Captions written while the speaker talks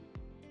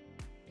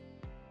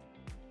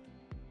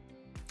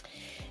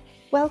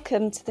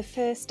Welcome to the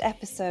first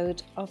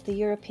episode of the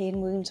European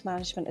Wound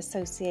Management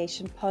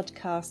Association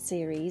podcast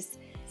series,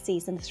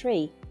 Season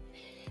 3.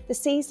 The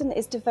season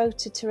is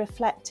devoted to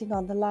reflecting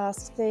on the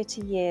last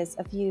 30 years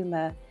of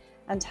EWMA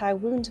and how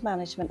wound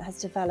management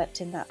has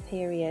developed in that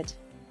period.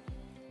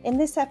 In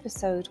this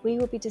episode, we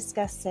will be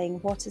discussing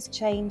what has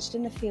changed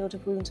in the field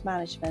of wound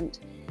management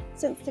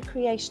since the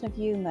creation of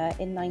EWMA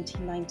in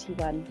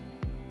 1991.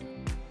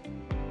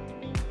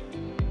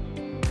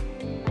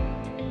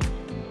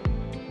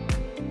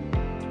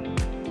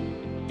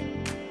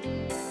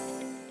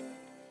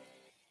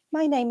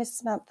 My name is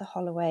Samantha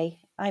Holloway.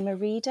 I'm a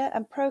reader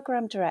and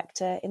Programme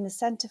Director in the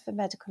Centre for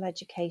Medical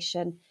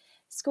Education,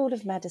 School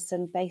of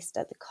Medicine based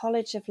at the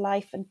College of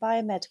Life and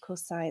Biomedical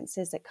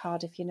Sciences at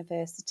Cardiff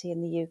University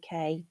in the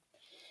UK.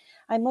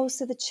 I'm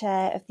also the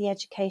Chair of the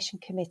Education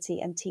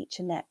Committee and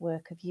Teacher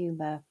Network of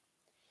EWMA.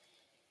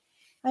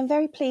 I'm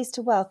very pleased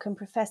to welcome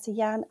Professor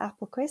Jan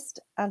Appelquist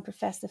and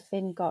Professor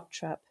Finn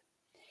Gottrup.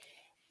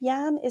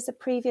 Jan is a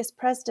previous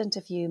president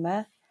of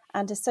EWMA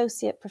and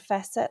Associate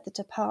Professor at the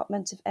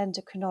Department of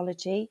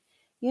Endocrinology,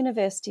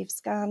 University of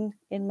Skåne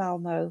in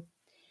Malmö.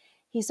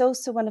 He's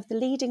also one of the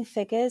leading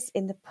figures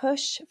in the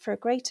push for a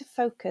greater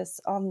focus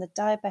on the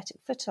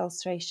diabetic foot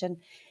ulceration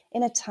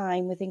in a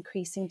time with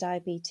increasing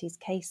diabetes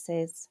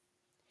cases.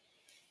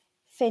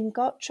 Finn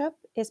Gottrup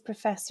is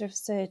Professor of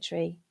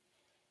Surgery.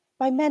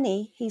 By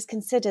many, he's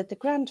considered the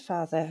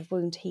grandfather of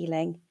wound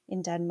healing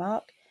in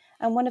Denmark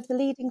and one of the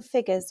leading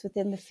figures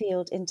within the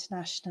field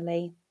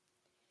internationally.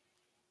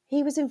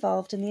 He was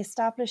involved in the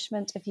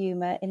establishment of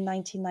EWMA in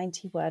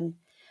 1991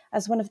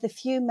 as one of the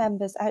few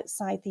members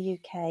outside the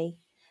UK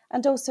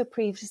and also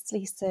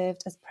previously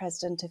served as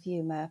president of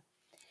EWMA.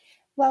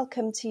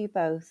 Welcome to you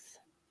both.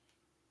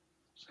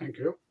 Thank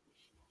you.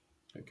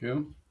 Thank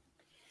you.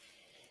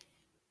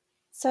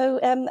 So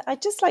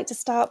I'd just like to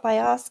start by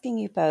asking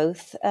you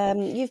both,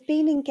 you've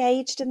been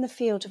engaged in the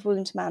field of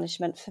wound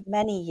management for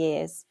many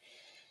years.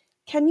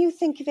 Can you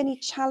think of any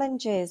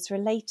challenges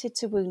related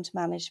to wound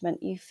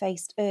management you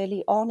faced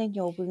early on in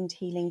your wound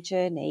healing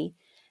journey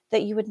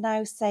that you would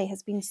now say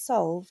has been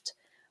solved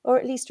or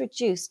at least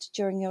reduced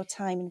during your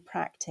time in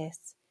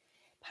practice?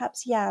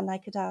 Perhaps, Jan, I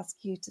could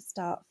ask you to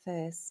start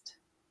first.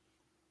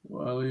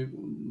 Well,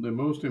 the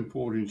most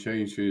important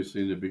changes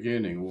in the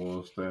beginning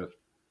was that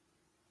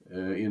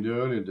in the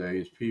early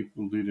days,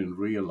 people didn't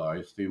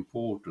realize the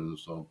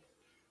importance of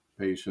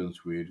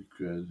patients with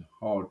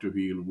hard to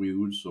heal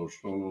wounds or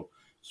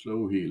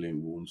slow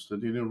healing wounds. They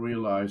didn't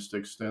realize the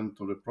extent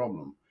of the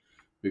problem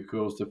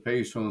because the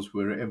patients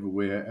were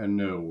everywhere and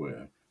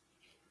nowhere.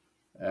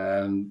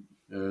 And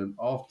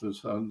after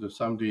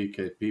some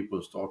decades,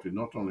 people started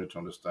not only to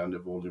understand the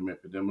volume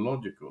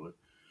epidemiologically,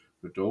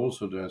 but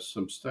also the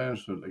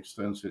substantial,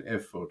 extensive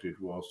effort it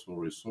was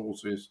for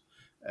resources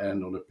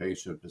and on the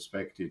patient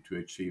perspective to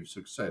achieve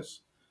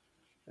success.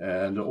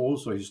 And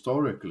also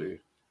historically,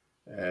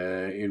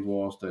 it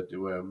was that there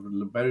were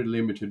very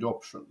limited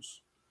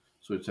options.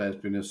 So it has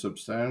been a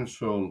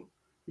substantial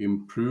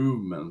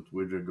improvement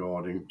with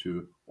regarding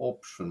to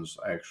options,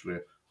 actually,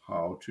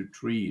 how to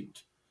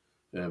treat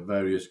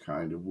various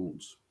kind of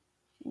wounds.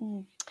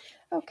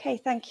 Okay,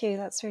 thank you.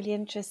 That's really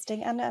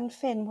interesting. And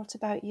Finn, what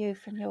about you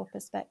from your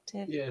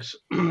perspective? Yes,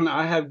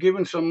 I have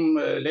given some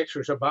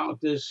lectures about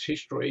this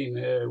history in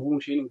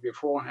wound healing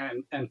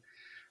beforehand, and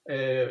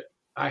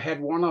I had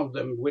one of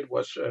them which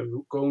was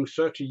going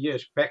 30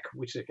 years back,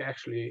 which is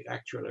actually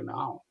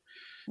now.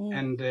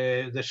 And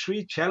the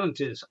three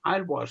challenges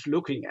I was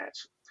looking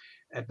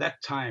at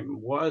that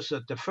time was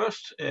that the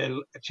first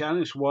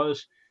challenge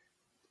was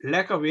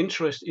lack of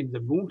interest in the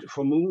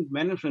wound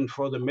management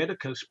for the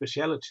medical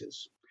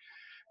specialties.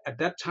 At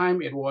that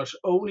time, it was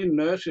only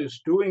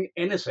nurses doing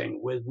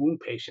anything with wound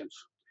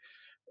patients.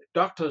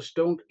 Doctors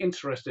don't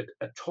interested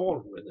at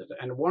all with it.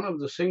 And one of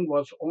the things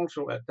was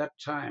also at that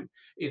time,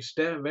 it's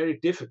very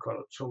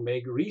difficult to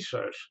make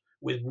research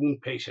with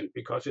wound patients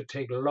because it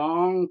takes a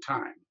long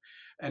time.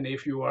 And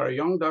if you are a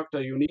young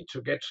doctor, you need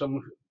to get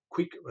some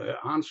quick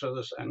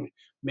answers and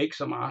make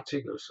some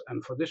articles.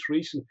 And for this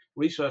reason,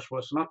 research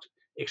was not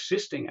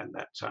existing at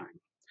that time.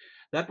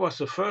 That was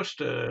the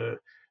first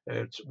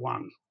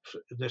one.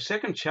 The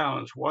second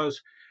challenge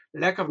was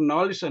lack of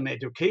knowledge and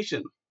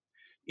education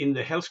in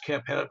the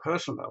healthcare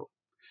personnel.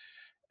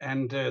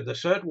 And the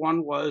third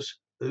one was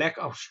lack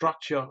of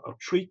structure of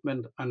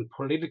treatment and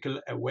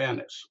political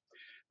awareness.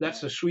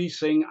 That's the three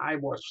things I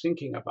was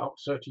thinking about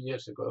 30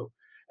 years ago.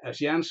 As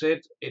Jan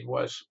said, it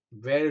was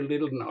very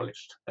little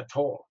knowledge at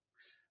all.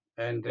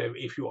 And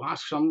if you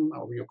ask some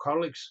of your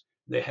colleagues,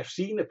 they have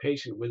seen a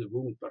patient with a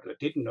wound, but they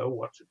didn't know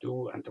what to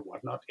do and they were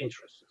not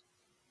interested.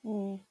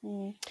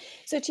 Mm-hmm.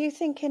 So do you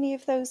think any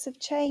of those have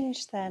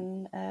changed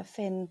then,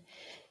 Finn?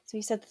 So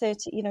you said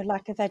 30,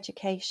 lack of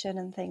education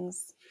and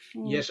things.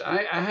 Yes,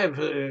 I have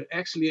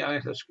I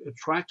have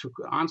tried to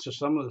answer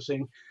some of the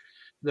things.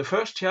 The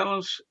first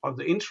challenge of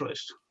the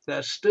interest,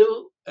 there's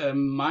still a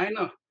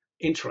minor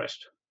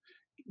interest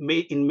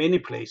in many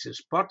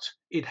places, but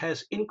it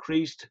has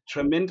increased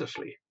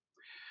tremendously.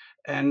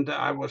 And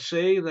I will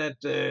say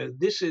that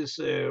this is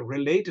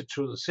related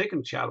to the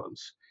second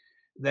challenge,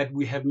 that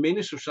we have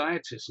many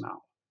societies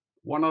now.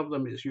 One of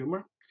them is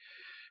humor,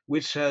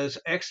 which has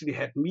actually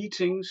had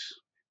meetings.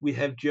 We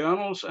have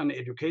journals and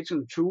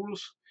educational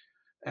tools,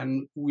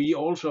 and we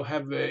also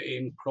have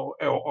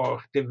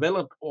or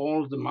developed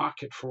all the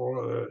market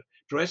for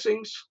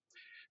dressings,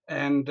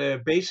 and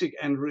basic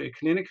and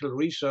clinical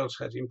research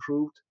has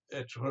improved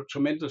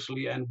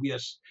tremendously, and we are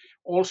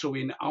also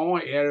in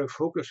our area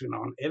focusing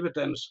on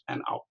evidence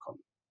and outcome.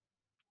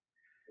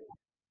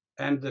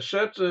 And the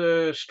third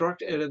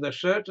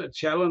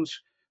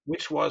challenge,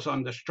 which was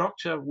on the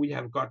structure, we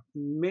have got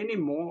many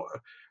more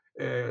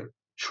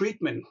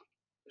treatment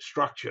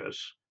structures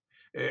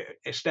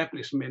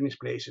established in many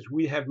places.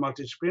 We have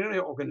multidisciplinary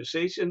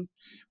organization,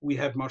 we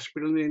have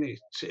multidisciplinary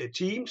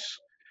teams,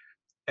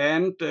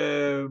 and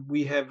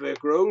we have a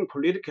growing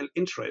political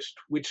interest,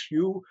 which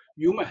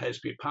Yuma has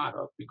been part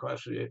of,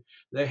 because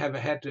we have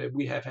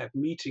had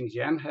meetings.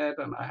 Jan had,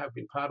 and I have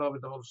been part of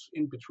it also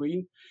in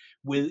between,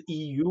 with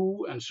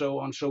EU and so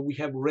on. So we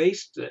have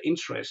raised the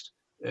interest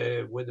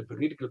with the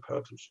political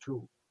persons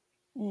too.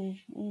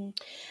 And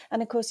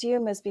of course,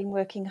 Yuma's been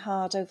working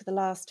hard over the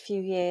last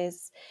few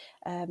years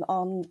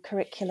on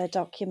curricular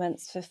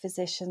documents for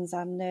physicians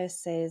and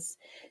nurses.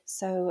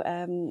 So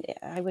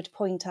I would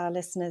point our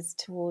listeners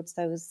towards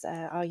those,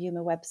 our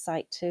Yuma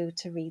website to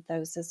read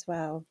those as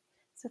well.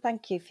 So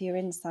thank you for your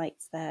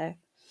insights there.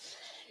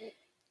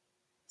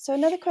 So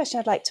another question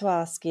I'd like to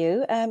ask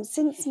you,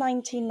 since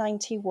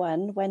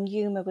 1991, when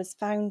Yuma was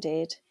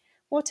founded,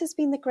 what has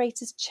been the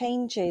greatest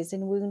changes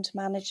in wound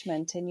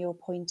management in your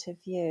point of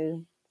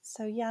view?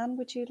 So Jan,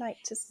 would you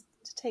like to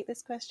take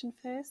this question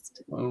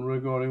first? Well,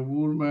 regarding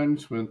wound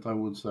management, I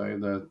would say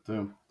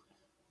that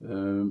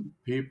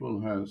people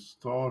have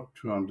started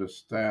to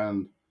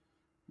understand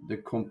the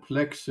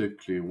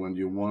complexity when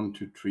you want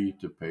to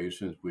treat the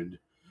patients with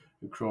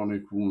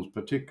chronic wounds,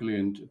 particularly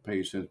in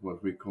patients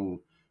what they call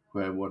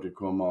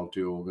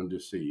multi-organ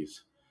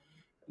disease.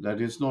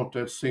 That is not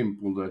that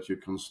simple that you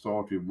can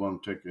start with one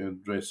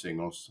dressing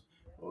or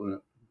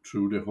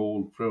through the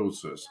whole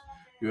process.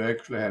 You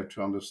actually have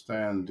to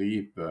understand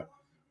deeper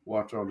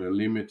what are the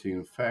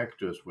limiting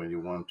factors when you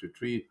want to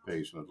treat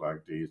patients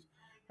like this,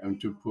 and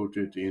to put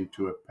it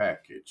into a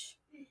package.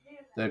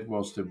 That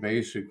was the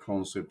basic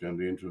concept and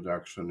the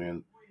introduction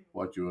in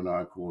what you and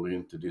I call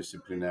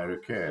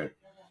interdisciplinary care,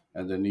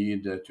 and the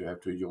need that you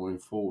have to join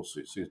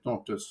forces. It's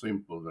not as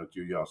simple that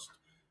you just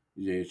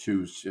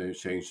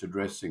change the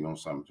dressing or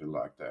something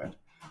like that.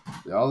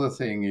 The other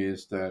thing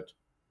is that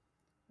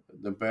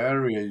the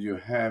barrier you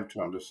have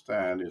to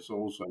understand is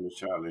also the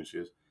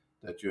challenges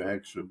that you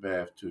actually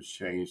have to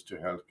change the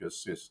healthcare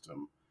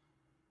system.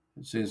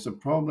 Since the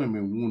problem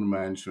in wound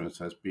management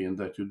has been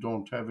that you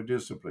don't have a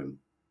discipline,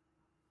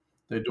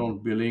 they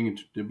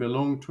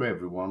belong to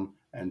everyone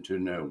and to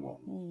no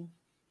one.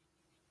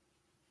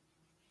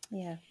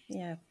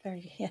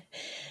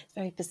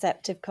 Very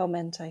perceptive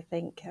comment, I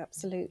think,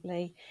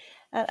 absolutely.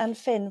 And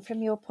Finn,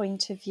 from your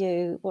point of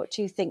view, what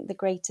do you think the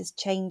greatest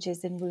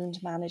changes in wound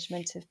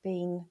management have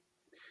been?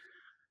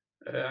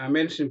 I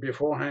mentioned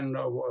beforehand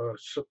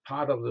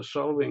part of the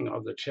solving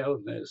of the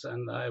challenges,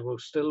 and I will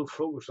still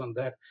focus on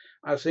that.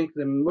 I think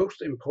the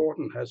most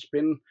important has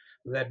been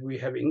that we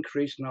have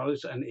increased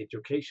knowledge and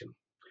education,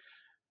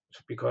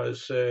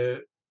 because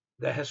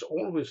there has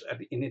always,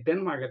 in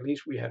Denmark at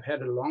least, we have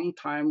had a long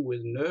time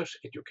with nurse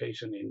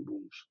education in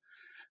wounds,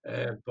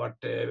 but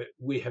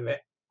we have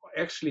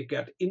actually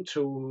got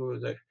into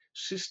the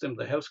system,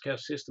 the healthcare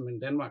system in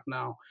Denmark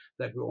now,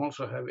 that we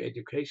also have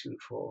education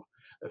for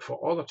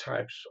other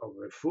types of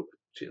food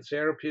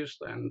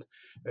therapists and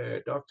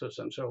doctors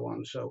and so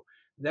on. So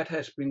that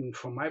has been,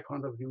 from my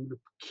point of view, the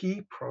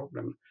key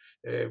problem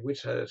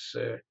which has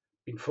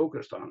been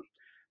focused on.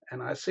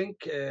 And I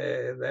think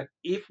that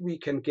if we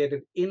can get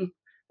it in,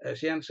 as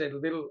Jan said, a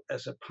little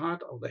as a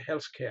part of the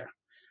healthcare,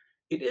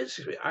 it is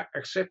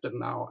accepted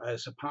now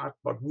as a part,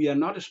 but we are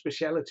not a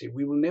specialty.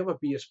 We will never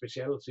be a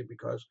specialty,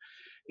 because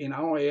in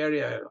our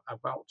area,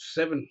 about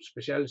 7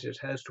 specialties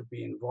has to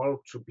be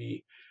involved to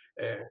be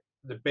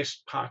the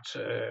best part,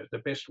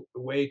 the best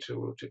way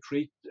to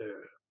treat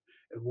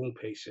a wound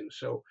patient.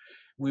 So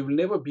we will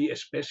never be a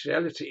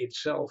specialty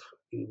itself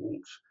in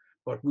wounds,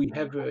 but we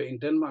have in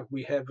Denmark,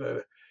 we have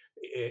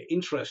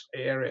interest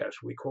areas,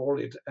 we call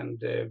it, and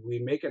we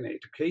make an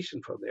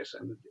education for this,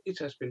 and it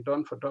has been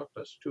done for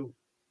doctors too.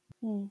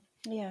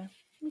 Yeah,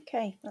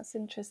 okay, that's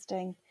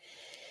interesting.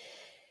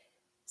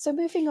 So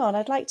moving on,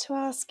 I'd like to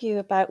ask you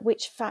about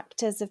which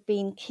factors have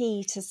been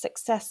key to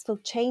successful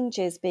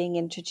changes being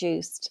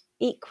introduced.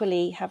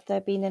 Equally, have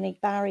there been any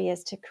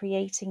barriers to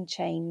creating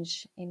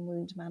change in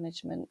wound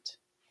management?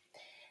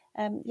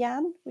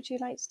 Jan, would you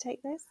like to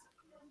take this?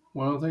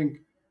 Well, I think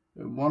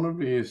one of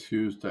the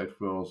issues that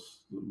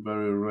was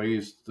very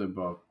raised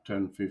about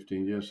 10,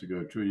 15 years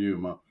ago to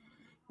Yuma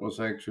was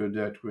actually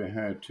that we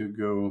had to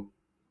go,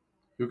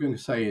 you can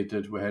say it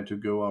that we had to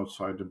go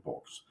outside the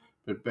box.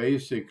 But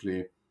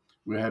basically,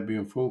 we had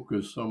been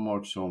focused so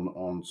much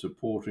on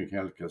supporting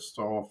healthcare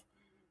staff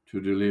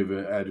to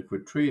deliver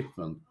adequate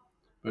treatment.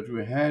 But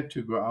we had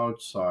to go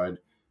outside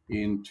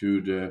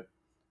into the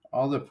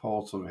other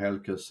parts of the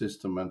healthcare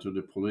system and to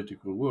the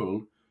political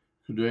world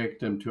to direct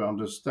them to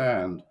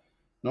understand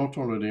not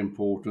only the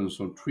importance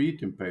of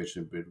treating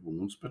patients with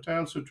wounds, but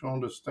also to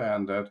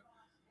understand that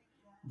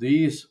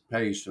these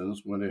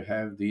patients, when they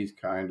have these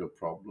kind of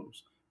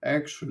problems,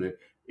 actually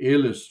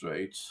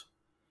illustrates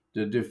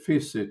the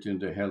deficit in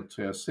the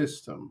healthcare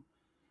system.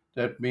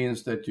 That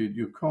means that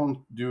you can't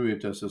do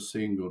it as a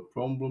single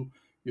problem.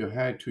 You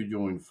had to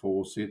join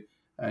forces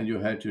and you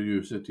had to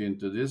use it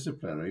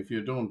interdisciplinary. If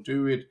you don't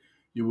do it,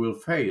 you will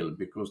fail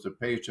because the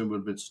patient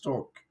will be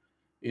stuck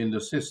in the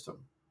system.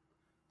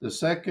 The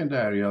second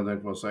area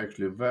that was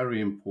actually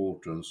very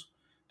important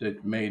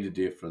that made a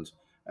difference,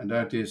 and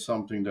that is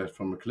something that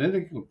from a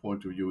clinical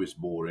point of view is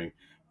boring,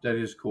 that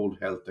is called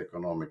health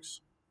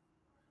economics.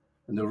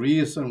 And the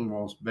reason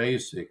was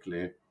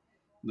basically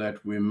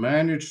that we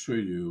managed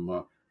through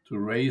HUMA to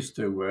raise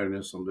the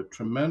awareness on the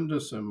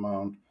tremendous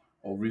amount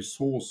of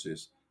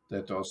resources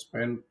that are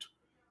spent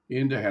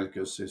in the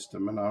healthcare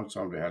system and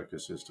outside the healthcare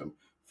system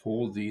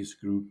for these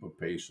group of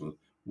patients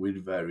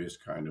with various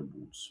kind of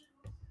wounds.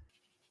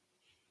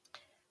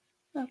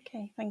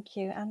 Okay, thank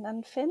you.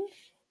 And Finn?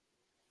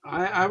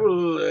 I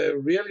will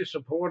really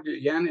support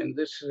Jan in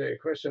this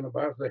question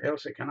about the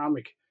health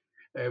economic,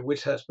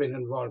 which has been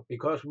involved,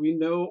 because we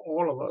know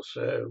all of us,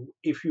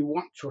 if you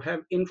want to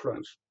have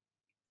influence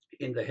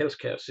in the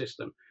healthcare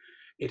system,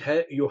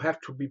 you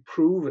have to be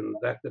proven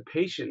that the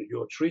patient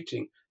you're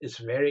treating is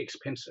very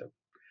expensive.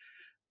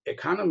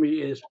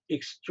 Economy is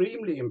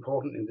extremely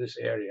important in this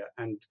area,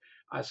 and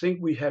I think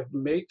we have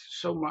made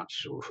so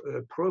much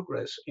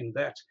progress in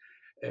that,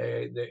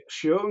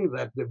 showing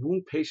that the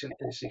wound patient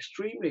is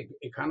extremely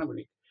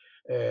economically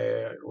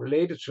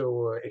related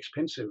to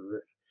expensive.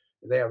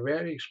 They are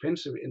very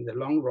expensive in the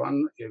long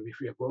run if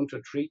we are going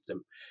to treat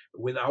them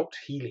without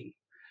healing.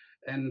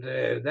 And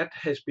that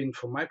has been,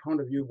 from my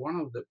point of view, one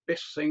of the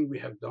best things we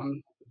have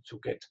done to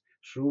get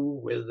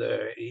through with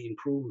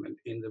improvement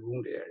in the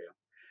wound area.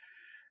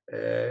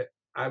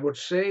 I would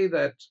say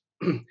that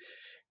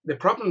the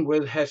problem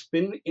with has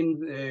been in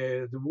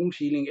the wound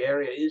healing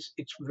area is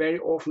it's very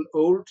often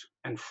old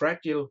and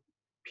fragile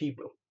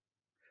people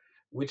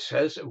which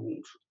has a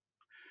wound.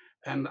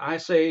 And I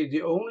say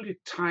the only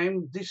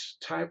time this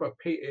type of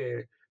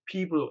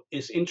people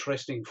is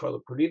interesting for the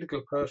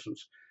political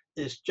persons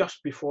is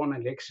just before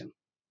an election,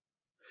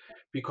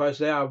 because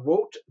they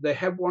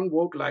have one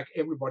vote like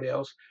everybody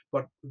else,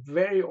 but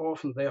very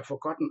often they are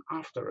forgotten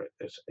after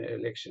an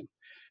election,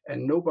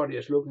 and nobody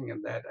is looking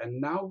at that. And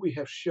now we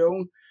have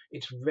shown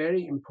it's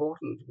very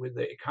important with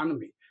the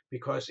economy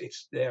because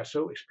they are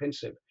so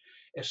expensive.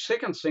 A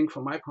second thing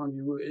from my point of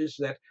view is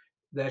that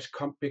there's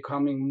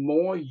becoming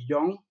more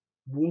young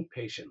wound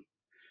patient.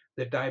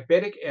 The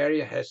diabetic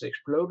area has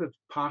exploded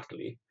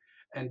partly,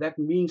 and that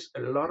means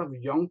a lot of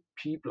young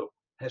people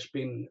has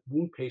been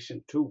wound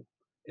patient too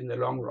in the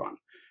long run.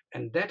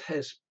 And that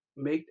has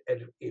made a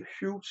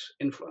huge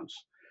influence,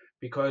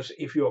 because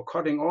if you're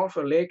cutting off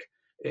a leg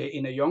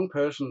in a young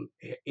person,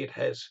 it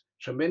has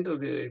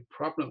tremendous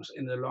problems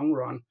in the long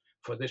run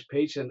for this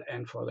patient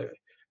and for the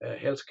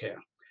healthcare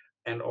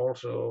and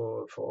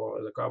also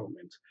for the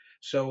government.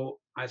 So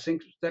I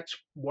think that's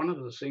one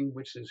of the things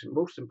which is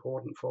most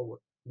important for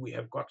we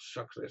have got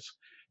success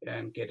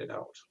and get it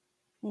out.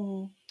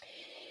 Mm.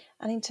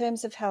 And in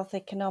terms of health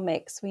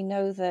economics, we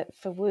know that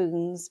for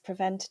wounds,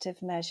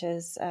 preventative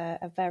measures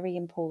are very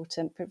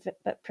important,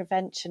 but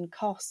prevention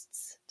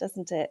costs,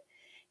 doesn't it?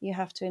 You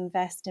have to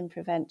invest in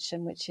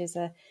prevention, which is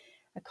a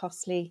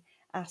costly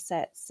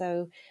asset.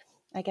 So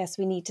I guess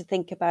we need to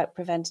think about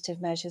preventative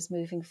measures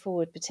moving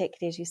forward,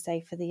 particularly, as you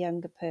say, for the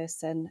younger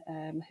person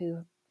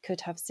who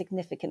could have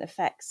significant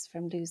effects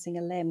from losing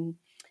a limb.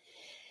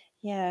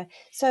 Yeah.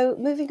 So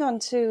moving on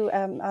to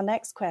our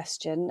next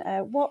question,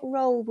 what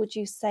role would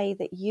you say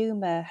that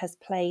HUMA has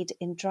played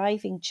in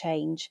driving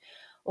change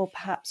or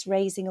perhaps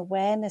raising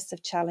awareness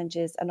of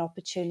challenges and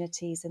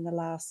opportunities in the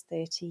last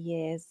 30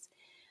 years?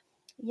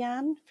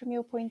 Jan, from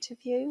your point of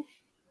view?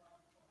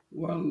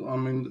 Well, I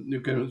mean,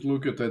 you can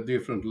look at the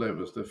different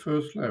levels. The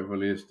first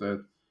level is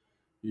that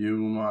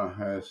HUMA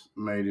has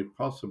made it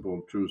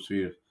possible through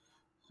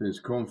these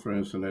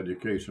conference and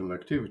educational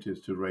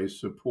activities to raise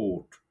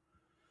support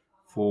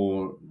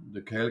for the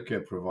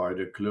healthcare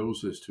provider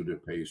closest to the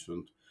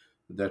patient,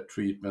 that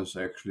treatments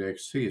actually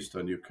exist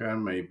and you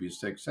can maybe be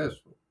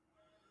successful.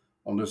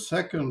 On the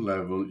second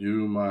level,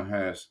 HUMA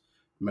has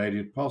made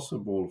it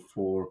possible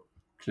for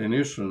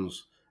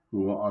clinicians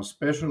who are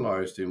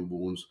specialized in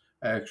wounds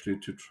actually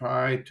to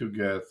try to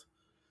get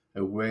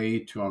a way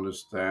to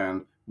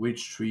understand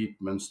which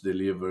treatments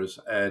delivers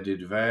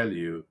added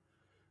value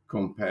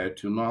compared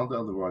to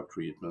non-other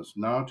treatments.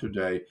 Now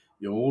today,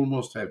 you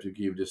almost have to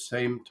give the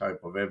same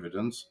type of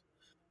evidence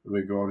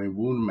regarding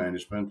wound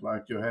management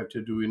like you have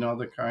to do in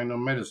other kind of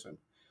medicine.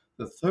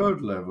 The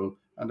third level,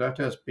 and that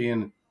has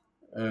been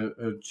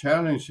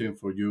challenging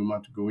for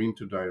HUMA to go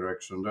into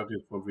direction, that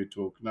is what we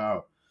talk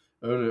now,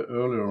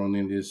 earlier on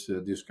in this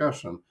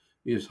discussion,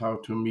 is how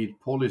to meet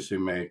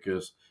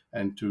policymakers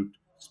and to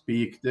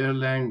speak their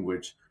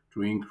language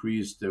to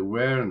increase the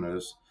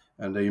awareness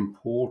and the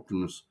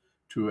importance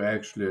to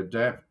actually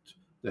adapt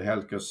the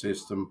healthcare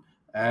system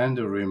and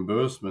the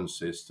reimbursement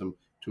system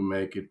to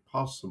make it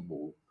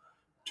possible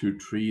to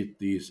treat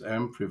these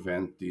and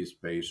prevent these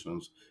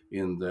patients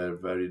in their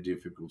very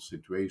difficult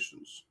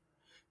situations.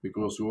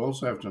 Because we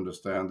also have to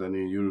understand that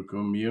in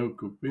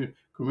European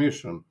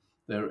Commission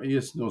there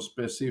is no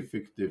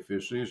specific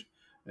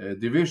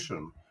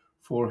division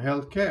for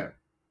healthcare.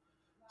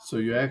 So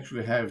you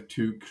actually have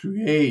to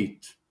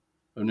create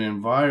an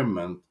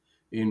environment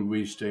in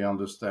which they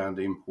understand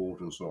the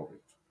importance of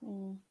it.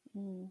 Mm,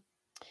 mm.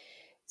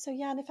 So,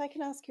 Jan, if I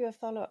can ask you a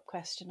follow-up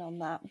question on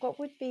that, what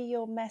would be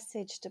your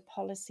message to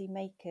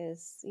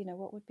policymakers?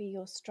 What would be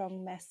your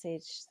strong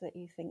message that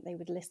you think they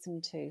would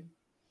listen to?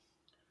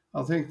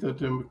 I think that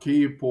the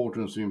key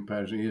importance in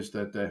passion is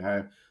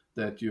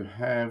that you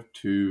have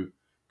to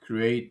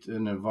create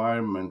an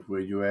environment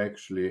where you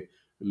actually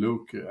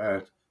look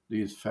at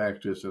these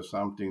factors as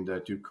something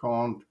that you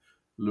can't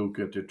look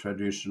at the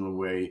traditional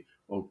way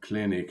of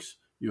clinics.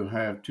 You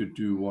have to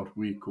do what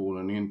we call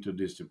an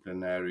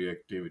interdisciplinary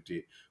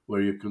activity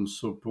where you can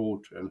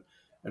support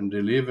and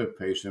deliver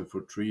patients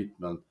for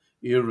treatment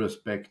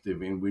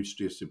irrespective in which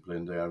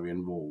discipline they are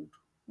involved.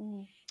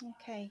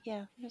 Okay,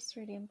 yeah, that's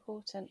really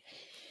important.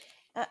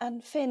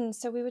 And Finn,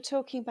 so we were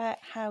talking about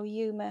how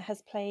EUMA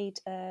has played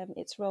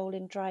its role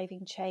in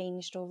driving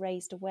change or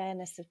raised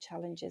awareness of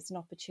challenges and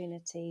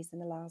opportunities in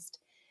the last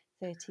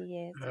 30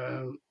 years.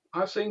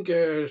 I think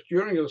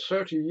during the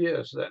 30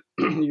 years that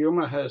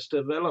EUMA has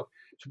developed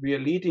to be a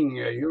leading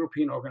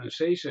European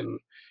organization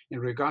in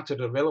regard to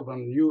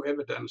developing new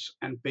evidence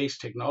and based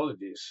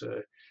technologies.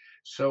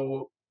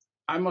 So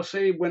I must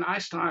say, when I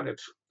started,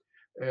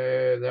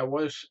 there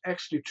was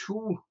actually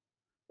two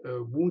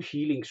wound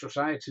healing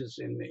societies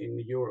in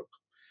Europe.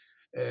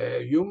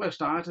 EUMA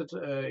started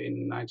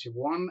in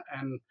 91,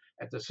 and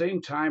at the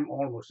same time,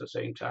 almost the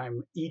same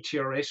time,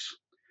 ETRS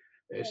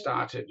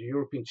started,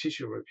 European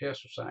Tissue Repair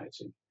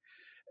Society.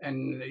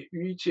 And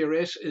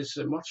ETRS is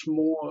a much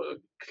more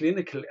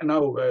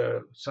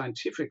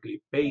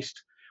scientifically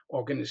based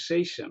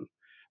organization.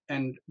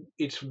 And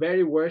it's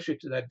very worth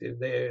it that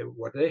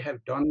what they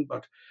have done,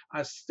 but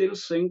I still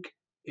think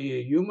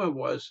EUMA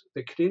was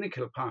the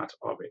clinical part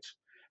of it.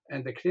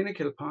 And the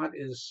clinical part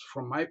is,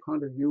 from my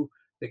point of view,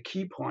 the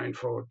key point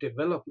for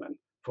development,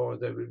 for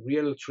the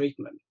real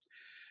treatment.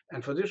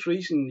 And for this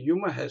reason,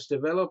 EUMA has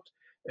developed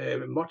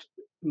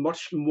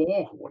much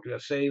more, what do I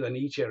say, than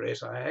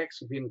ETRS. I have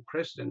actually been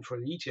president for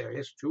the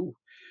ETRS too,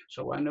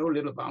 so I know a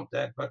little about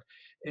that. But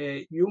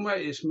EUMA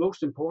is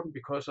most important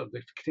because of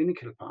the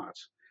clinical part.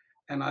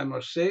 And I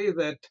must say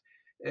that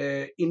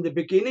in the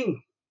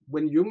beginning,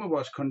 when EUMA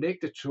was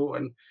connected to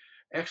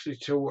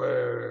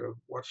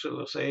what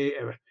shall I say,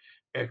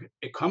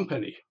 a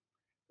company,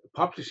 a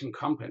publishing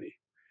company,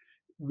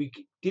 we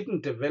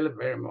didn't develop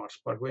very much.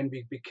 But when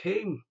we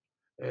became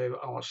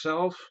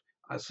ourselves,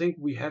 I think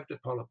we have the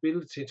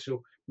possibility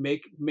to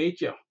make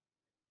major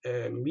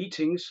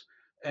meetings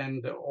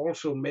and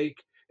also make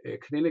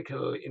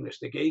clinical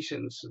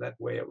investigations that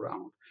way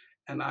around.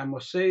 And I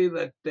must say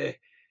that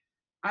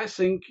I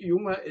think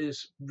EUMA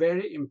is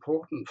very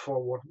important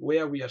for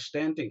where we are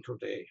standing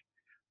today,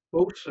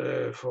 both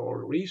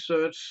for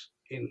research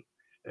in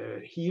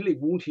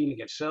wound healing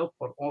itself,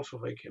 but also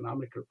the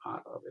economical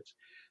part of it.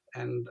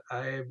 And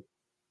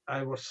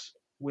I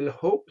will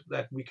hope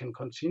that we can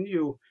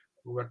continue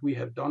what we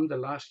have done the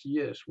last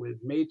years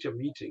with major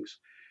meetings,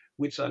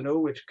 which I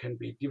know it can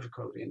be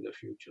difficult in the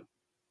future.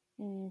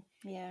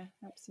 Yeah,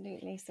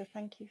 absolutely. So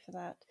thank you for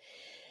that.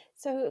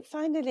 So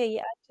finally,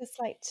 I'd just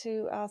like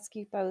to ask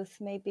you both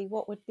maybe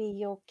what would be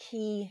your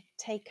key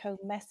take-home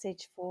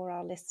message for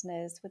our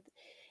listeners with,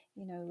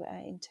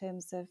 in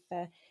terms of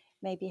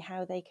maybe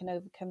how they can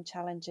overcome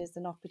challenges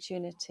and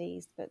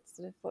opportunities, but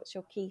sort of what's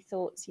your key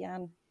thoughts,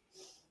 Jan?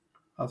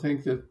 I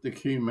think that the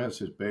key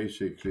message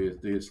basically is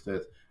this,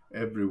 that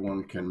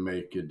everyone can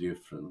make a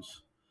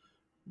difference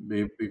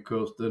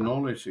because the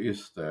knowledge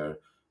is there.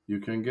 You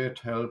can get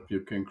help,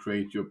 you can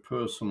create your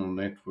personal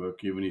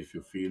network even if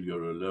you feel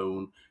you're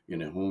alone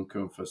in a home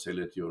care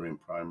facility or in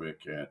primary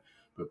care.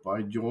 But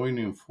by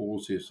joining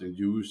forces and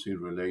using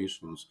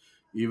relations,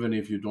 even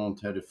if you don't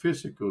have a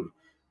physical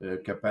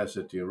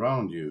capacity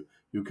around you,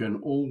 you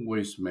can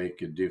always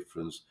make a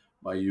difference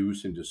by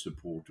using the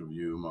support of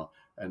EUMA,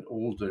 and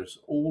there's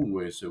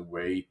always a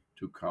way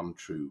to come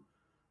true.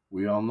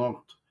 We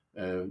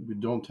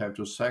don't have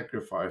to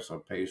sacrifice our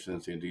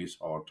patients in these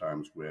hard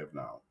times we have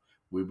now.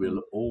 We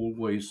will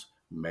always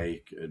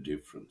make a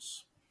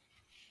difference.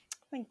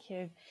 Thank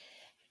you.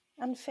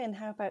 And Finn,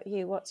 how about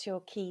you? What's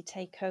your key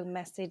take-home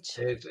message?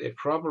 It's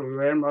probably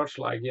very much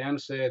like Jan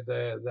said,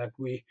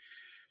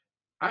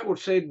 I would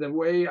say the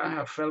way I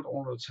have felt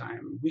all the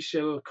time, we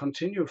shall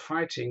continue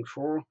fighting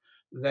for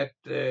that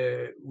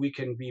we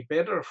can be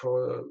better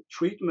for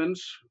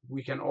treatments,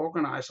 we can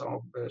organize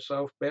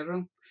ourselves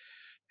better,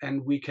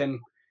 and we can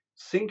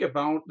think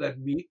about that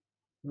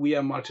we are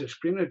a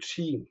multidisciplinary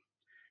team.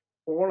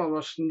 all of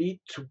us need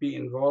to be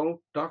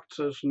involved,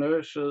 doctors,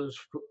 nurses,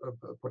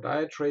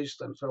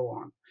 podiatrists, and so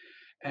on.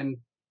 And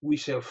we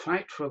shall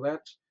fight for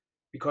that,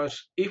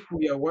 because if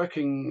we are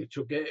working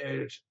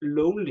together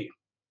lonely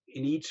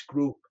in each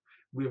group,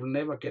 we will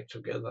never get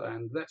together.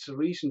 And that's the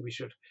reason we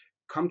should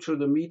come to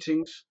the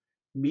meetings,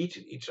 meet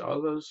each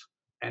others,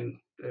 and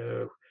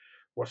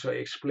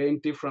explain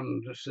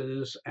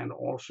differences, and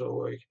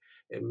also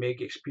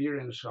make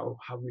experience of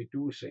how we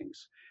do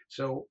things.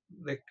 So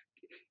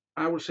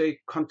I would say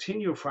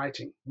continue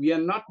fighting. We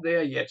are not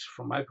there yet,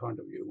 from my point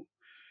of view.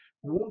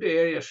 Wound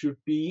area should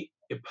be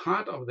a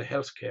part of the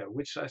healthcare,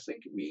 which I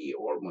think we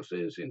almost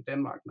is in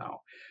Denmark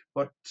now,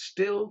 but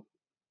still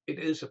it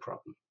is a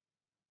problem.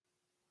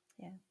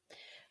 Yeah.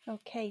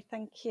 Okay,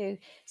 thank you.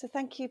 So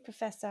thank you,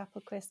 Professor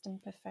Appelquist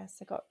and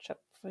Professor Gottrup,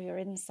 for your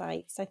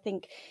insights. I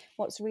think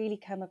what's really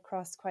come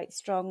across quite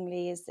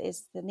strongly is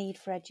the need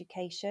for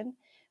education,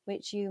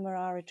 which UMA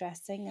are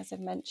addressing, as I've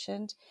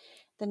mentioned,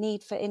 the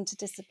need for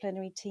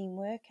interdisciplinary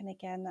teamwork. And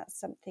again, that's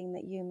something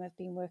that UMA have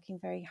been working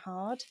very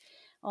hard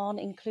on,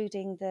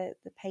 including the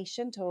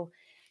patient or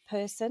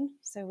person.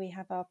 So we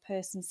have our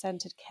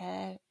person-centered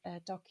care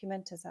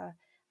document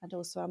and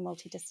also our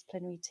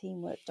multidisciplinary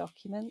teamwork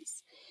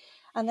documents.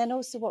 And then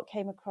also what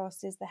came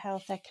across is the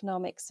health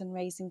economics and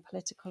raising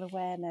political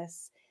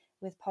awareness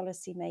with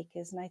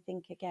policymakers. And I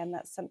think, again,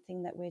 that's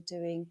something that we're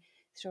doing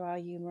through our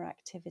UMA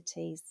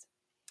activities.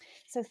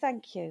 So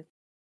thank you.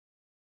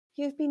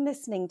 You've been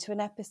listening to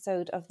an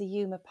episode of the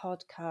UMA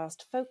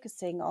podcast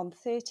focusing on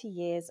 30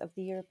 years of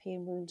the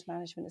European Wound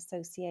Management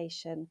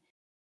Association.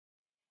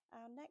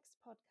 Our next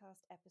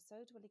podcast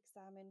episode will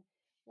examine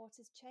what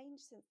has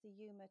changed since the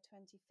UMA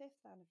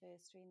 25th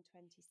anniversary in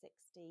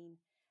 2016.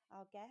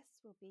 Our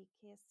guests will be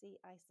Kirsi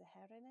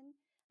Isa-Herinen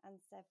and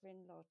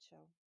Severin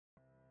Lorcho.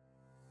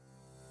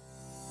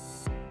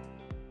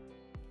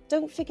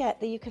 Don't forget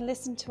that you can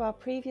listen to our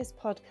previous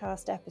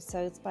podcast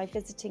episodes by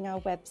visiting our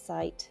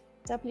website,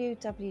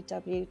 www.uma.org.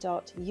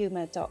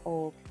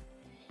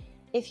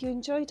 If you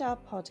enjoyed our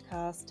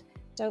podcast,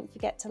 don't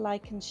forget to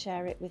like and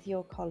share it with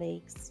your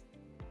colleagues.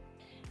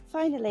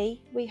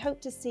 Finally, we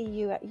hope to see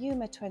you at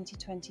UMA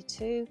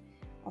 2022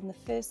 on the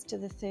 1st to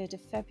the 3rd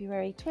of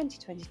February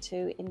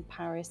 2022 in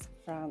Paris,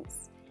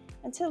 France.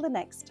 Until the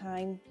next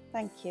time,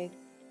 thank you.